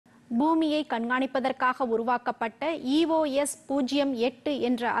பூமியை கண்காணிப்பதற்காக உருவாக்கப்பட்ட இஓஎஸ் 08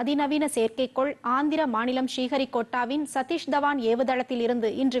 என்ற அதிநவீன செயற்கைக்கோள் ஆந்திர மாநிலம் ஸ்ரீஹரிகோட்டாவின் சதீஷ் தவான் ஏவுதளத்தில் இருந்து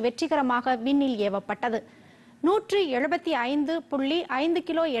இன்று வெற்றிகரமாக விண்ணில் ஏவப்பட்டது. 175.5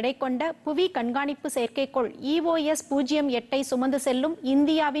 கிலோ எடை கொண்ட புவி கண்காணிப்பு செயற்கைக்கோள் இஓஎஸ் 08 சுமந்து செல்லும்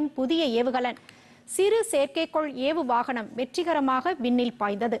இந்தியாவின் புதிய ஏவுகலன் சிறு செயற்கைக்கோள் ஏவு வாகனம் வெற்றிகரமாக விண்ணில்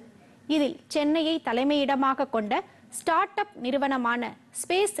பாய்ந்தது. இதில் சென்னையை தலைமையிடமாக கொண்ட ஸ்டார்ட் அப் நிறுவனமான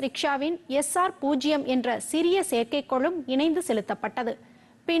ஸ்பேஸ் ரிக்ஷாவின் SR0 என்ற சிறிய செயற்கைக்கோளும் இணைந்து செலுத்தப்பட்டது.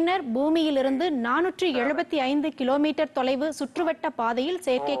 பின்னர் பூமியிலிருந்து 475 கிலோமீட்டர் தொலைவு சுற்றுவட்ட பாதையில்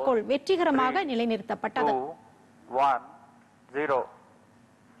செயற்கைக்கோள் வெற்றிகரமாக நிலைநிறுத்தப்பட்டது. 1 0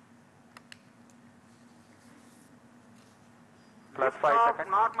 +5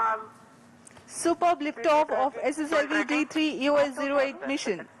 seconds. Normal. Superb liftoff of Sslv D-3 EOS 08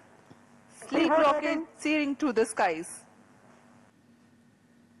 mission. Sleek rocket soaring through the skies.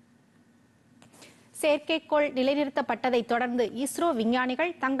 செயற்கைக்கோள் நிலைநிறுத்தப்பட்டதை தொடர்ந்து இஸ்ரோ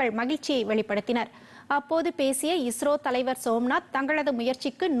விஞ்ஞானிகள் தங்கள் மகிழ்ச்சியை வெளிப்படுத்தினர். அப்போது பேசிய இஸ்ரோ தலைவர் சோம்நாத் தங்களது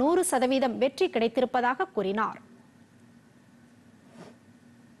முயற்சிக்கு 100% வெற்றி கிடைத்திருப்பதாக கூறினார்.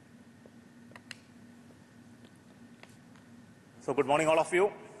 So good morning all of you.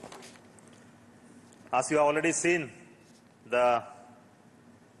 As you have already seen, the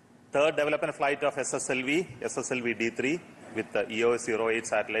third development flight of Sslv D-3 with the EOS 08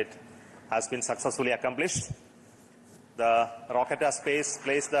 satellite has been successfully accomplished. The rocket has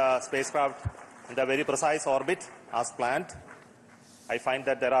placed the spacecraft in the very precise orbit as planned. I find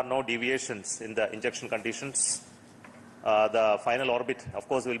that there are no deviations in the injection conditions. The final orbit, of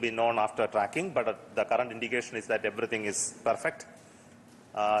course, will be known after tracking, but the current indication is that everything is perfect.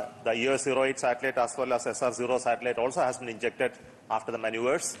 The EOS 08 satellite as well as SR0 satellite also has been injected after the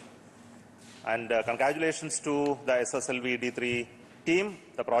maneuvers. And congratulations to the Sslv D-3 team,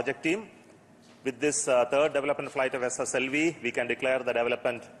 the project team. With this third development flight of Sslv, we can declare the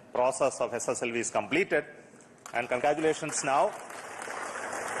development process of Sslv is completed. And congratulations now.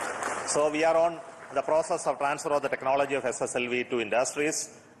 So we are on the process of transfer of the technology of Sslv to industries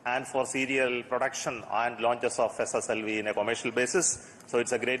and for serial production and launches of Sslv in a commercial basis. So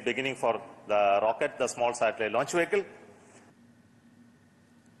it's a great beginning for the rocket, the small satellite launch vehicle.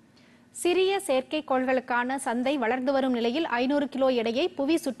 சிறிய செயற்கைக்கோள்களுக்கான சந்தை வளர்ந்து வரும் நிலையில் 500 kilo எடையை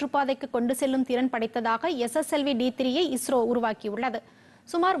புவி சுற்றுப்பாதைக்கு கொண்டு செல்லும் திறன் படைத்ததாக Sslv D-3-ஐ இஸ்ரோ உருவாக்கியுள்ளது.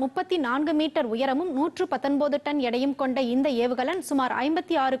 சுமார் 34 மீட்டர் உயரமும் 119 டன் எடையும் கொண்ட இந்த ஏவுகலன் சுமார்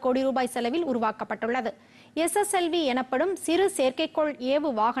 56 கோடி ரூபாய் செலவில் உருவாக்கப்பட்டுள்ளது. Sslv எனப்படும் சிறு செயற்கைக்கோள்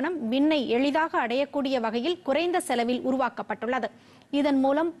ஏவு வாகனம் விண்ணை எளிதாக அடையக்கூடிய வகையில் குறைந்த செலவில் உருவாக்கப்பட்டுள்ளது. இதன்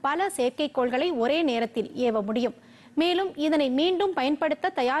மூலம் பல செயற்கைக்கோள்களை ஒரே நேரத்தில் ஏவ முடியும். மேலும் இதனை மீண்டும்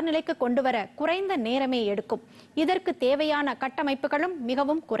பயன்படுத்த தயார் நிலைக்கு கொண்டுவர குறைந்த நேரமே எடுக்கும். இதற்கு தேவையான கட்டமைப்புகளும்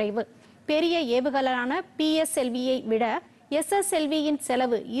மிகவும் குறைவு. பெரிய ஏவுகலனான PSLV-யை விட SSLV-யின்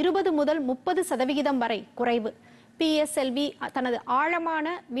செலவு 20 முதல் 30% வரை குறைவு. PSLV தனது ஆழமான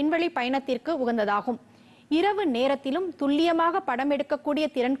விண்வெளி பயணத்திற்கு உகந்ததாகும். இரவு நேரத்திலும் துல்லியமாக படம் எடுக்கக்கூடிய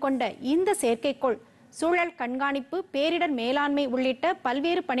திறன் கொண்ட இந்த செயற்கைக்கோள் சூழல் கண்காணிப்பு, பேரிடர் மேலாண்மை உள்ளிட்ட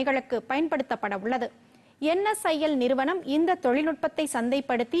பல்வேறு பணிகளுக்கு பயன்படுத்தப்பட உள்ளது. NSIL நிறுவனம் இந்த தொழில்நுட்பத்தை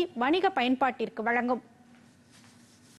சந்தைப்படுத்தி வணிக பயன்பாட்டிற்கு வழங்கும்.